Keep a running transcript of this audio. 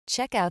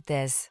Check out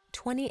this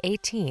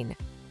 2018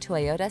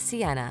 Toyota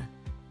Sienna.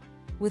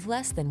 With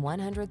less than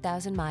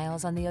 100,000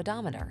 miles on the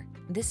odometer,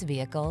 this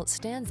vehicle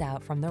stands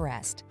out from the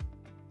rest.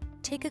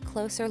 Take a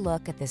closer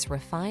look at this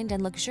refined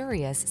and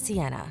luxurious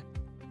Sienna.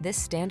 This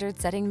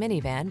standard-setting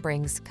minivan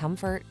brings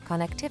comfort,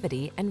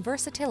 connectivity, and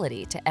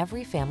versatility to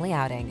every family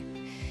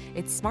outing.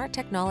 Its smart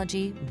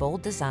technology,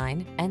 bold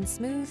design, and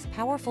smooth,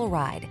 powerful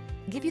ride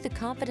give you the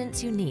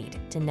confidence you need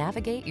to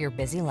navigate your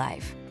busy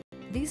life.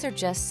 These are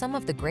just some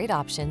of the great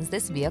options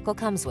this vehicle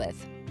comes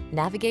with: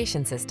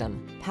 navigation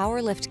system,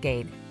 power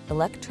liftgate,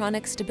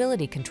 electronic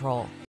stability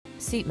control,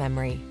 seat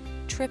memory,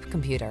 trip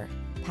computer,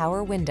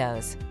 power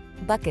windows,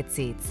 bucket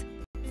seats,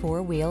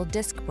 four-wheel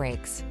disc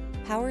brakes,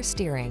 power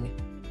steering.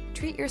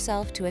 Treat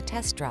yourself to a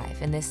test drive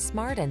in this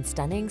smart and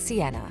stunning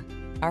Sienna.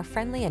 Our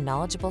friendly and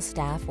knowledgeable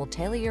staff will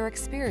tailor your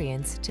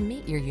experience to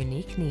meet your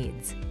unique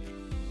needs.